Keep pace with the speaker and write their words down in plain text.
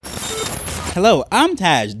Hello, I'm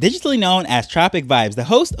Taj, digitally known as Tropic Vibes, the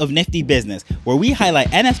host of Nifty Business, where we highlight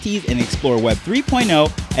NFTs and explore Web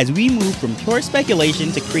 3.0 as we move from pure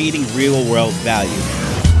speculation to creating real-world value.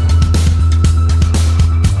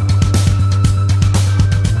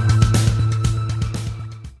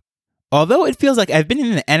 Although it feels like I've been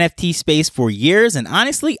in the NFT space for years, and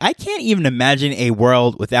honestly, I can't even imagine a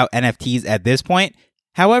world without NFTs at this point.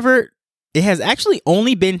 However, it has actually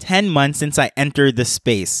only been 10 months since I entered the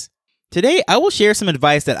space. Today, I will share some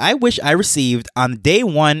advice that I wish I received on day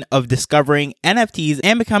one of discovering NFTs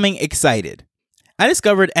and becoming excited. I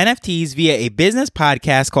discovered NFTs via a business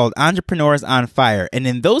podcast called Entrepreneurs on Fire, and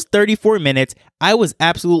in those 34 minutes, I was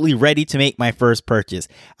absolutely ready to make my first purchase.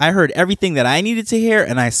 I heard everything that I needed to hear,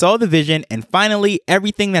 and I saw the vision, and finally,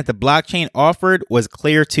 everything that the blockchain offered was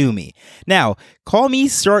clear to me. Now, call me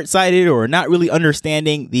short-sighted or not really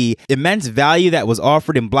understanding the immense value that was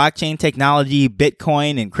offered in blockchain technology,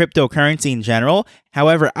 Bitcoin, and cryptocurrency in general.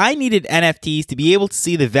 However, I needed NFTs to be able to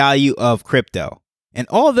see the value of crypto. And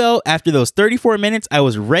although after those 34 minutes I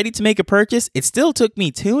was ready to make a purchase, it still took me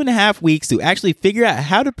 2.5 weeks to actually figure out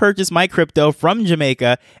how to purchase my crypto from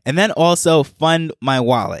Jamaica and then also fund my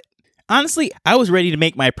wallet. Honestly, I was ready to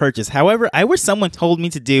make my purchase. However, I wish someone told me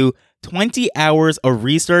to do 20 hours of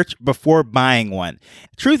research before buying one.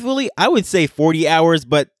 Truthfully, I would say 40 hours,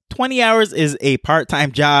 but 20 hours is a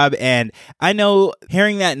part-time job, and I know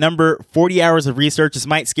hearing that number, 40 hours of research, this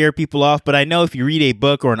might scare people off, but I know if you read a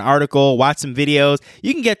book or an article, watch some videos,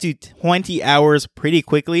 you can get to 20 hours pretty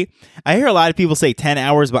quickly. I hear a lot of people say 10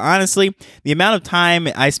 hours, but honestly, the amount of time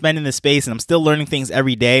I spend in this space, and I'm still learning things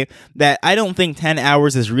every day, that I don't think 10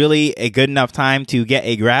 hours is really a good enough time to get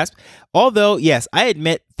a grasp. Although, yes, I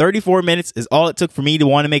admit 34 minutes is all it took for me to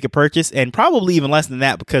want to make a purchase, and probably even less than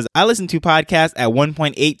that because I listen to podcasts at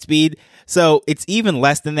 1.8 speed, so it's even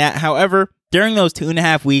less than that. However, during those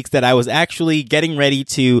 2.5 weeks that I was actually getting ready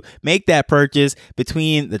to make that purchase,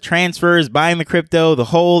 between the transfers, buying the crypto, the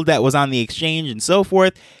hold that was on the exchange, and so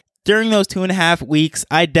forth, during those 2.5 weeks,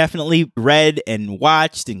 I definitely read and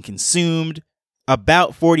watched and consumed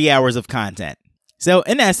about 40 hours of content. So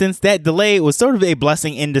in essence, that delay was sort of a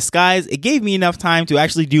blessing in disguise. It gave me enough time to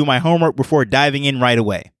actually do my homework before diving in right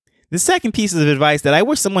away. The second piece of advice that I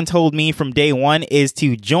wish someone told me from day one is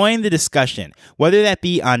to join the discussion, whether that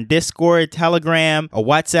be on Discord, Telegram, a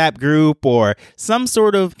WhatsApp group, or some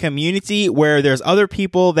sort of community where there's other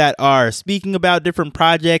people that are speaking about different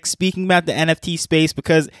projects, speaking about the NFT space,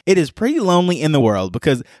 because it is pretty lonely in the world.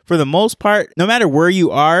 Because for the most part, no matter where you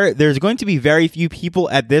are, there's going to be very few people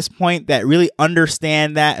at this point that really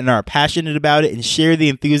understand that and are passionate about it and share the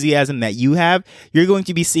enthusiasm that you have. You're going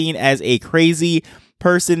to be seen as a crazy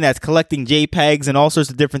person that's collecting JPEGs and all sorts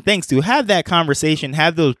of different things. To have that conversation,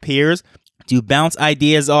 have those peers to bounce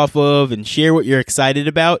ideas off of and share what you're excited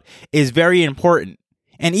about is very important.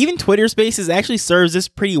 And even Twitter Spaces actually serves this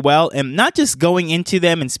pretty well, and not just going into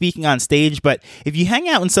them and speaking on stage, but if you hang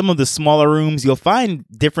out in some of the smaller rooms, you'll find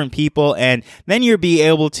different people, and then you'll be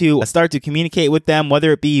able to start to communicate with them,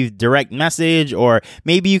 whether it be direct message or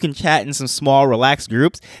maybe you can chat in some small, relaxed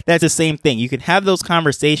groups. That's the same thing. You can have those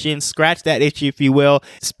conversations, scratch that itch, if you will,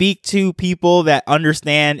 speak to people that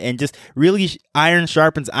understand, and just really iron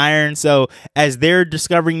sharpens iron. So as they're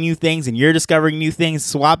discovering new things and you're discovering new things,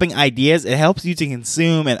 swapping ideas, it helps you to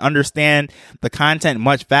consume and understand the content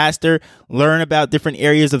much faster, learn about different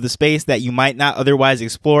areas of the space that you might not otherwise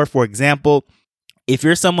explore. For example, if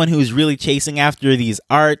you're someone who's really chasing after these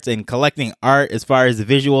arts and collecting art as far as the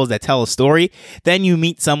visuals that tell a story, then you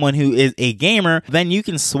meet someone who is a gamer, then you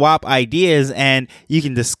can swap ideas and you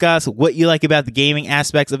can discuss what you like about the gaming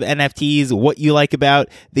aspects of NFTs, what you like about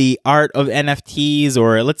the art of NFTs,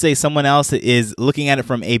 or let's say someone else is looking at it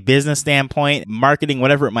from a business standpoint, marketing,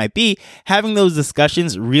 whatever it might be. Having those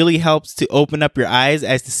discussions really helps to open up your eyes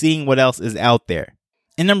as to seeing what else is out there.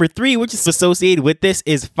 And number 3, which is associated with this,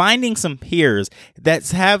 is finding some peers that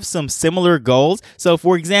have some similar goals. So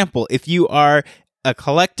for example, if you are a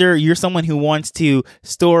collector, you're someone who wants to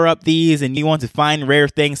store up these and you want to find rare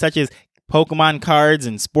things such as Pokemon cards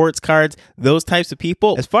and sports cards, those types of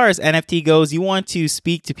people. As far as NFT goes, you want to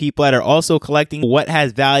speak to people that are also collecting what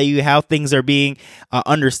has value, how things are being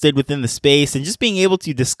understood within the space, and just being able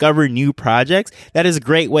to discover new projects. That is a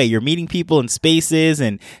great way. You're meeting people in spaces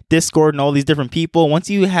and Discord and all these different people. Once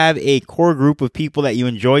you have a core group of people that you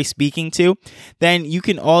enjoy speaking to, then you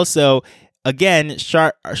can also again,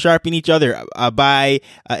 sharpen each other by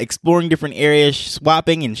exploring different areas,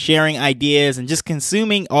 swapping and sharing ideas, and just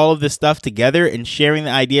consuming all of this stuff together and sharing the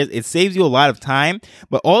ideas. It saves you a lot of time,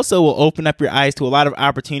 but also will open up your eyes to a lot of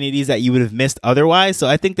opportunities that you would have missed otherwise. So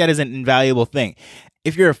I think that is an invaluable thing.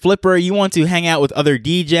 If you're a flipper, you want to hang out with other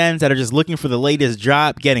degens that are just looking for the latest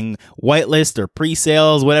drop, getting whitelist or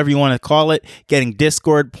pre-sales, whatever you want to call it, getting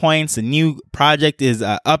Discord points, a new project is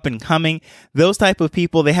up and coming. Those type of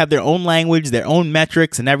people, they have their own language, their own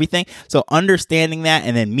metrics and everything. So understanding that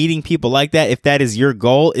and then meeting people like that, if that is your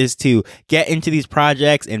goal, is to get into these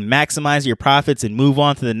projects and maximize your profits and move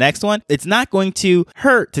on to the next one. It's not going to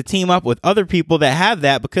hurt to team up with other people that have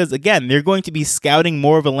that, because again, they're going to be scouting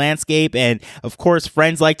more of a landscape, and of course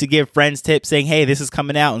friends like to give friends tips saying, hey, this is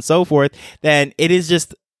coming out and so forth. Then it is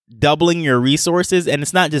just doubling your resources, and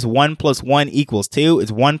it's not just 1 + 1 = 2,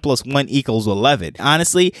 it's 1 + 1 = 11.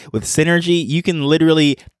 Honestly, with synergy, you can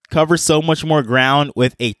literally cover so much more ground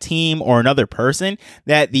with a team or another person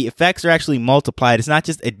that the effects are actually multiplied. It's not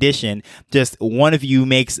just addition, just one of you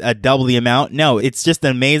makes a double the amount. No, it's just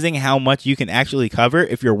amazing how much you can actually cover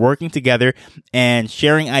if you're working together and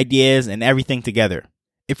sharing ideas and everything together.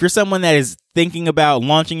 If you're someone that is thinking about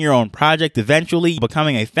launching your own project, eventually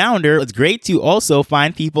becoming a founder, it's great to also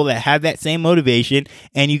find people that have that same motivation,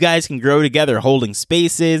 and you guys can grow together, holding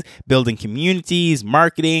spaces, building communities,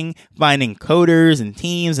 marketing, finding coders and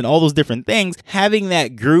teams and all those different things. Having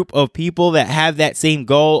that group of people that have that same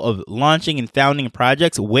goal of launching and founding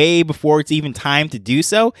projects way before it's even time to do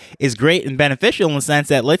so is great and beneficial, in the sense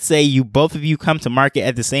that, let's say both of you come to market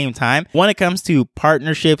at the same time. When it comes to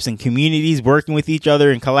partnerships and communities working with each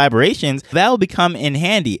other and collaborations, that'll become in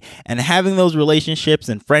handy, and having those relationships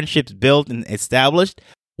and friendships built and established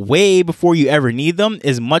way before you ever need them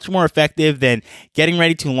is much more effective than getting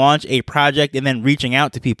ready to launch a project and then reaching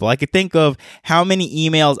out to people. I could think of how many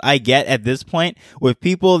emails I get at this point with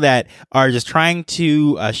people that are just trying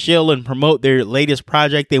to shill and promote their latest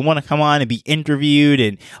project. They want to come on and be interviewed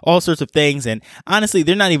and all sorts of things. And honestly,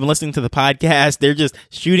 they're not even listening to the podcast. They're just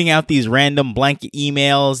shooting out these random blanket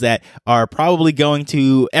emails that are probably going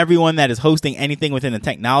to everyone that is hosting anything within the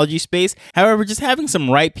technology space. However, just having some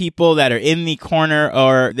right people that are in the corner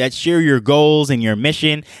or that share your goals and your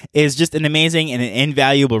mission is just an amazing and an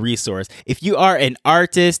invaluable resource. If you are an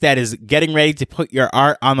artist that is getting ready to put your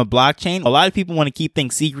art on the blockchain, a lot of people want to keep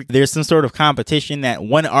things secret. There's some sort of competition that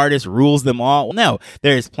one artist rules them all. No,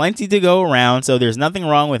 there's plenty to go around, so there's nothing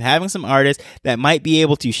wrong with having some artists that might be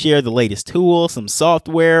able to share the latest tool, some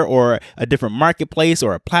software, or a different marketplace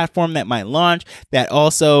or a platform that might launch that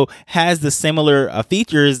also has the similar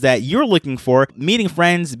features that you're looking for. Meeting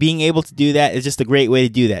friends, being able to do that is just a great way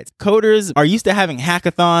to do that. Coders are used to having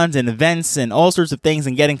hackathons and events and all sorts of things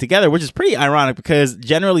and getting together, which is pretty ironic because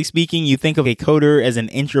generally speaking, you think of a coder as an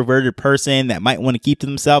introverted person that might want to keep to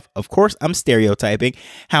themselves. Of course, I'm stereotyping.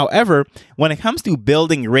 However, when it comes to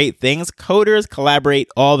building great things, coders collaborate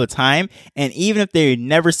all the time. And even if they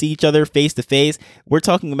never see each other face to face, we're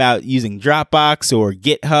talking about using Dropbox or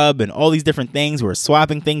GitHub and all these different things. We're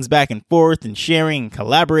swapping things back and forth and sharing and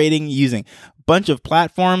collaborating using a bunch of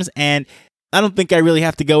platforms. And I don't think I really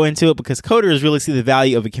have to go into it because coders really see the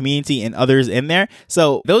value of a community and others in there.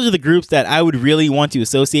 So those are the groups that I would really want to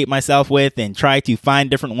associate myself with and try to find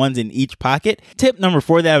different ones in each pocket. Tip number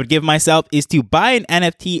 4 that I would give myself is to buy an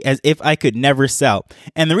NFT as if I could never sell.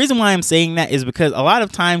 And the reason why I'm saying that is because a lot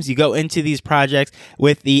of times you go into these projects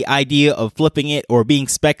with the idea of flipping it or being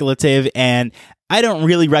speculative, and I don't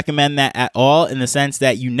really recommend that at all, in the sense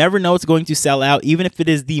that you never know what's going to sell out, even if it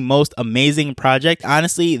is the most amazing project.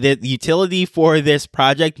 Honestly, the utility for this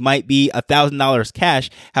project might be $1,000 cash.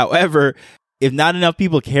 However, if not enough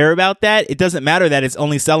people care about that, it doesn't matter that it's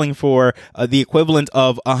only selling for the equivalent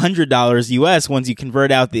of $100 US once you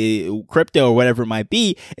convert out the crypto or whatever it might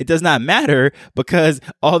be. It does not matter, because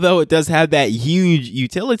although it does have that huge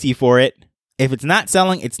utility for it, if it's not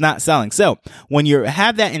selling, it's not selling. So when you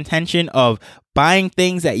have that intention of buying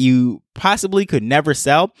things that you possibly could never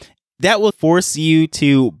sell, that will force you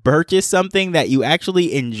to purchase something that you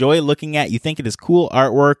actually enjoy looking at. You think it is cool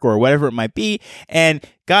artwork or whatever it might be. And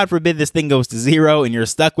God forbid this thing goes to zero and you're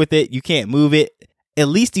stuck with it. You can't move it. At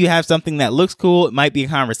least you have something that looks cool. It might be a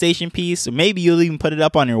conversation piece, or maybe you'll even put it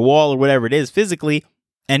up on your wall or whatever it is physically.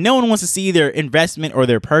 And no one wants to see their investment or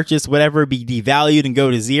their purchase, whatever, be devalued and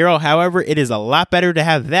go to zero. However, it is a lot better to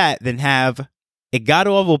have that than have a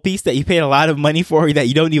god-awful piece that you paid a lot of money for that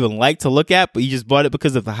you don't even like to look at, but you just bought it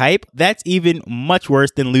because of the hype. That's even much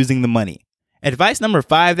worse than losing the money. Advice number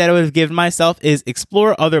 5 that I would have given myself is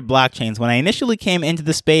explore other blockchains. When I initially came into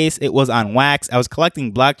the space, it was on Wax. I was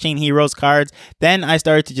collecting Blockchain Heroes cards. Then I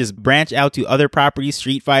started to just branch out to other properties,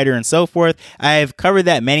 Street Fighter and so forth. I've covered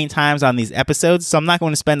that many times on these episodes, so I'm not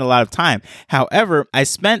going to spend a lot of time. However, I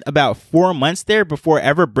spent about 4 months there before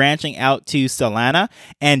ever branching out to Solana.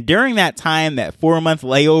 And during that time, that 4-month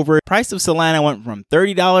layover, price of Solana went from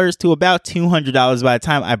 $30 to about $200 by the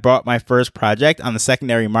time I bought my first project on the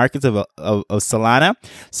secondary markets of Solana.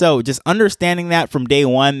 So just understanding that from day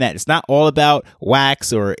one, that it's not all about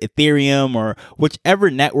Wax or Ethereum or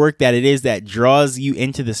whichever network that it is that draws you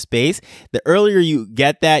into the space. The earlier you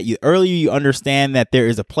get that, the earlier you understand that there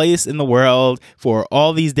is a place in the world for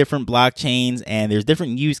all these different blockchains and there's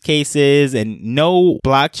different use cases, and no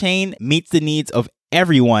blockchain meets the needs of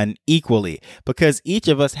everyone equally, because each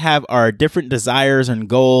of us have our different desires and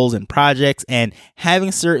goals and projects, and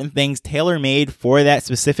having certain things tailor-made for that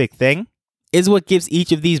specific thing is what gives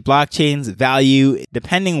each of these blockchains value,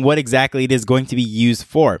 depending what exactly it is going to be used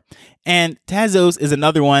for. And Tezos is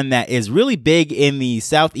another one that is really big in the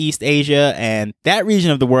Southeast Asia and that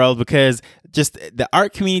region of the world, because just the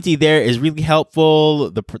art community there is really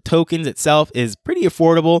helpful. The tokens itself is pretty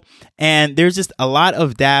affordable, and there's just a lot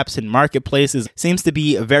of dApps and marketplaces. Seems to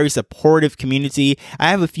be a very supportive community. I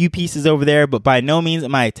have a few pieces over there, but by no means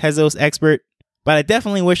am I a Tezos expert. But I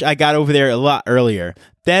definitely wish I got over there a lot earlier.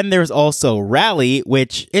 Then there's also Rally,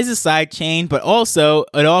 which is a side chain, but also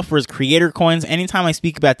it offers creator coins. Anytime I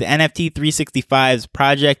speak about the NFT 365's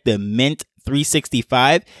project, the Mint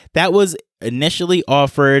 365, that was initially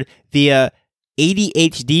offered via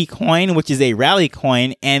ADHD coin, which is a Rally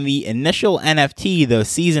coin, and the initial NFT, the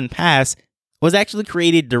season pass, was actually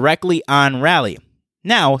created directly on Rally.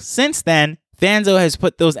 Now, since then, Fanzo has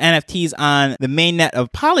put those NFTs on the mainnet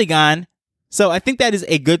of Polygon. So I think that is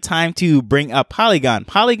a good time to bring up Polygon.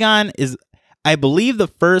 Polygon is, I believe, the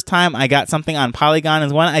first time I got something on Polygon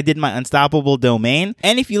is when I did my Unstoppable domain.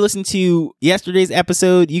 And if you listen to yesterday's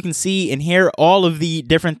episode, you can see and hear all of the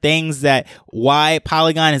different things that why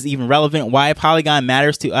Polygon is even relevant, why Polygon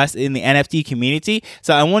matters to us in the NFT community.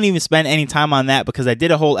 So I won't even spend any time on that because I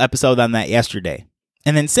did a whole episode on that yesterday.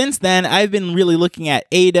 And then since then, I've been really looking at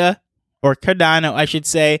ADA, or Cardano, I should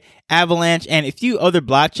say, Avalanche, and a few other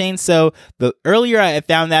blockchains. So the earlier I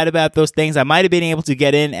found out about those things, I might have been able to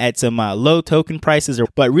get in at some low token prices,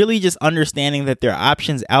 but really just understanding that there are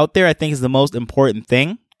options out there, I think, is the most important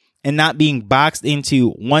thing, and not being boxed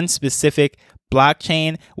into one specific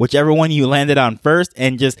blockchain, whichever one you landed on first,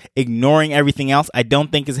 and just ignoring everything else, I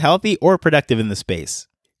don't think is healthy or productive in the space.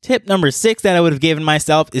 Tip number 6 that I would have given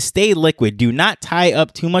myself is stay liquid. Do not tie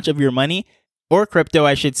up too much of your money, or crypto,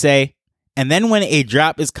 I should say. And then when a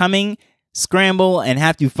drop is coming, scramble and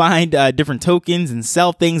have to find different tokens and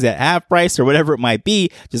sell things at half price or whatever it might be.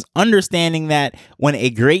 Just understanding that when a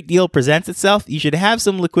great deal presents itself, you should have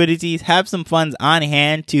some liquidity, have some funds on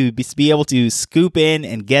hand to be able to scoop in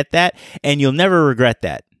and get that, and you'll never regret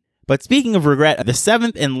that. But speaking of regret, the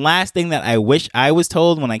 7th and last thing that I wish I was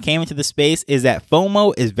told when I came into the space is that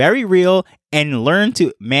FOMO is very real, and learn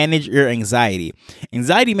to manage your anxiety.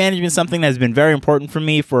 Anxiety management is something that has been very important for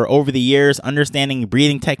me for over the years, understanding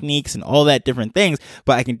breathing techniques and all that different things.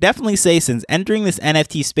 But I can definitely say since entering this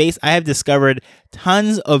NFT space, I have discovered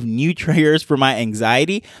tons of new triggers for my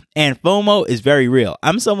anxiety, and FOMO is very real.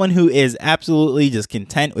 I'm someone who is absolutely just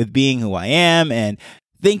content with being who I am and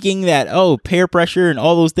thinking that, peer pressure and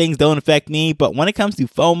all those things don't affect me. But when it comes to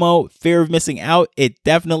FOMO, fear of missing out, it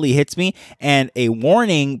definitely hits me. And a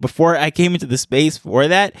warning before I came into the space for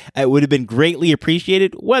that, it would have been greatly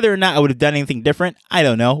appreciated. Whether or not I would have done anything different, I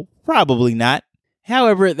don't know. Probably not.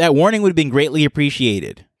 However, that warning would have been greatly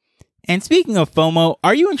appreciated. And speaking of FOMO,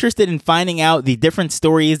 are you interested in finding out the different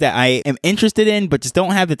stories that I am interested in, but just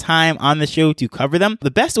don't have the time on the show to cover them?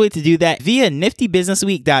 The best way to do that via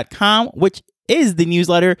niftybusinessweek.com, which is the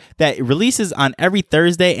newsletter that releases on every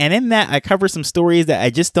Thursday, and in that I cover some stories that I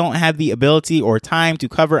just don't have the ability or time to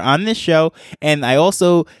cover on this show, and I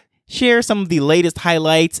also share some of the latest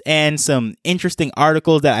highlights and some interesting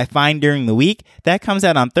articles that I find during the week. That comes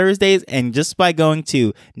out on Thursdays, and just by going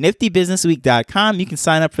to niftybusinessweek.com, you can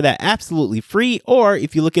sign up for that absolutely free, or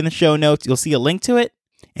if you look in the show notes, you'll see a link to it.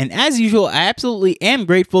 And as usual, I absolutely am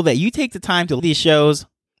grateful that you take the time to these shows.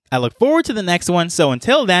 I look forward to the next one, so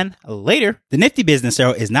until then, later. The Nifty Business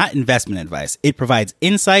Show is not investment advice. It provides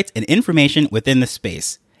insights and information within the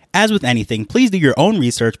space. As with anything, please do your own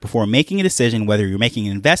research before making a decision whether you're making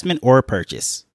an investment or a purchase.